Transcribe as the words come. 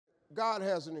God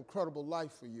has an incredible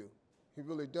life for you. He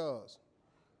really does.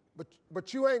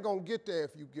 But you ain't going to get there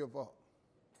if you give up.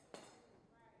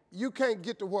 You can't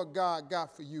get to what God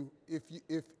got for you if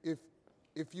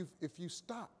you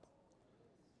stop.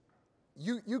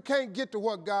 You can't get to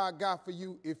what God got for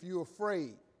you if you're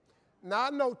afraid. Now, I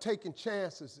know taking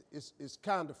chances is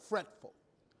kind of fretful,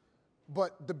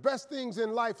 but the best things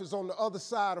in life is on the other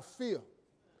side of fear.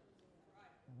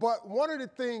 But one of the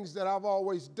things that I've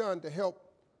always done to help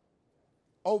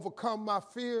overcome my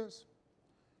fears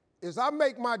is I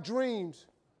make my dreams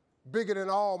bigger than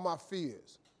all my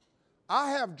fears. I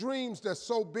have dreams that's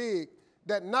so big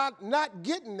that not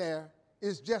getting there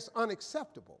is just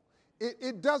unacceptable.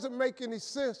 It doesn't make any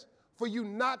sense for you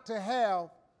not to have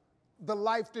the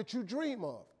life that you dream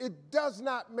of. It does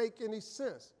not make any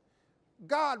sense.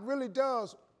 God really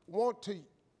does want to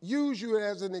use you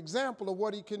as an example of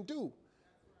what he can do.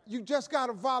 You just got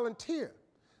to volunteer.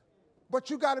 But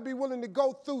you got to be willing to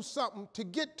go through something to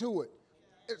get to it.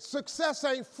 Success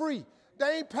ain't free.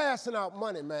 They ain't passing out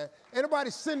money, man. Ain't nobody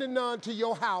sending none to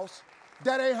your house.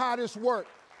 That ain't how this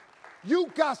works. You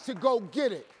got to go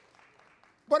get it.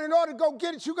 But in order to go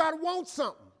get it, you got to want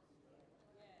something.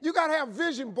 You got to have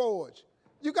vision boards.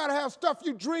 You got to have stuff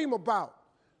you dream about.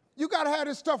 You got to have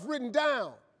this stuff written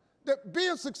down. That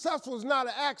being successful is not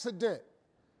an accident.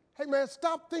 Hey, man,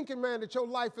 stop thinking, man, that your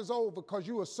life is over because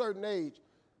you're a certain age.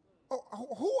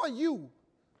 Who are you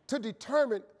to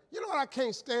determine? You know what I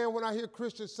can't stand when I hear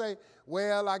Christians say,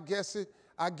 well, I guess it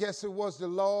was the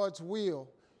Lord's will.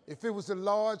 If it was the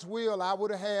Lord's will, I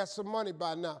would have had some money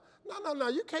by now. No,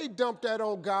 you can't dump that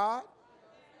on God.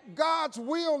 God's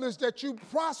will is that you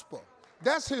prosper.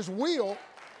 That's his will.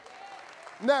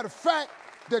 Now, the fact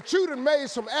that you done made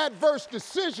some adverse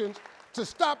decisions to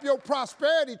stop your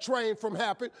prosperity train from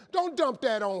happening, don't dump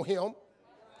that on him.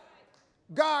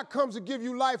 God comes to give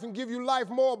you life and give you life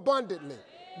more abundantly.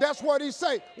 That's what he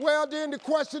say. Well, then the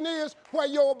question is, where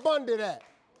your abundant at?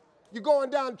 You're going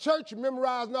down to church, you're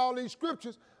memorizing all these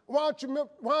scriptures. Why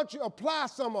don't you apply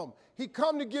some of them? He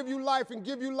come to give you life and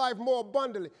give you life more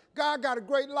abundantly. God got a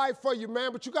great life for you,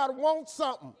 man, but you got to want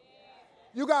something.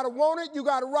 You got to want it, you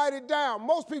got to write it down.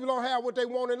 Most people don't have what they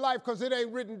want in life because it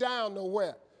ain't written down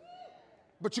nowhere.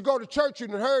 But you go to church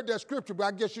and heard that scripture, but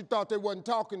I guess you thought they wasn't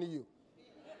talking to you.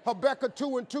 Habakkuk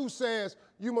 2:2 says,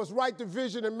 you must write the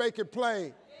vision and make it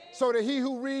plain, so that he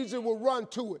who reads it will run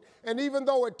to it. And even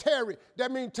though it tarry,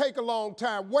 that means take a long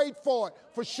time. Wait for it,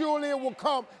 for surely it will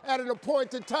come at an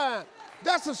appointed time.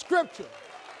 That's a scripture.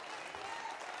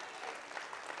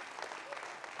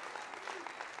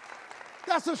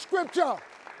 That's a scripture.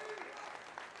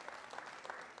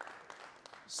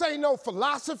 This ain't no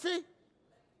philosophy.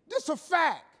 This a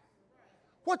fact.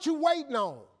 What you waiting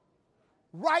on?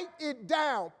 Write it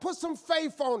down. Put some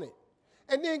faith on it.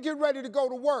 And then get ready to go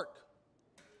to work.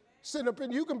 Sit up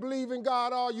and you can believe in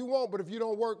God all you want, but if you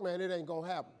don't work, man, it ain't going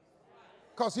to happen.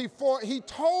 Because he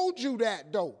told you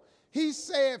that, though. He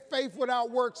said faith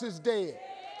without works is dead.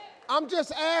 I'm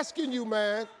just asking you,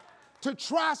 man, to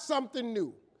try something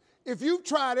new. If you've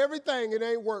tried everything, it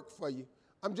ain't worked for you.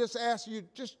 I'm just asking you,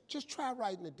 just try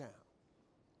writing it down.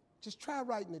 Just try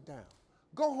writing it down.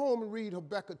 Go home and read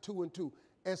Habakkuk 2:2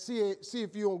 and see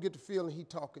if you don't get the feeling he's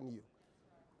talking to you.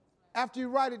 After you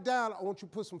write it down, I want you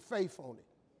to put some faith on it.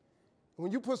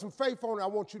 When you put some faith on it, I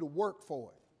want you to work for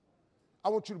it. I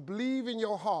want you to believe in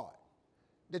your heart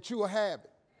that you will have it.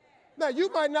 Now,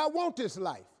 you might not want this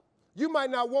life. You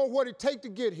might not want what it takes to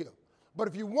get here. But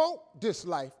if you want this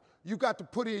life, you got to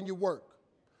put in your work.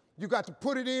 You got to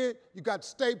put it in. You got to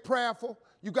stay prayerful.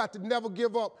 You got to never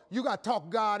give up. You got to talk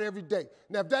God every day.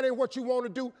 Now, if that ain't what you want to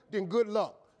do, then good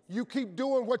luck. You keep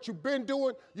doing what you've been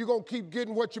doing, you're going to keep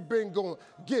getting what you've been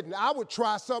getting. I would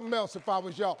try something else if I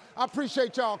was y'all. I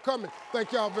appreciate y'all coming.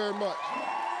 Thank y'all very much.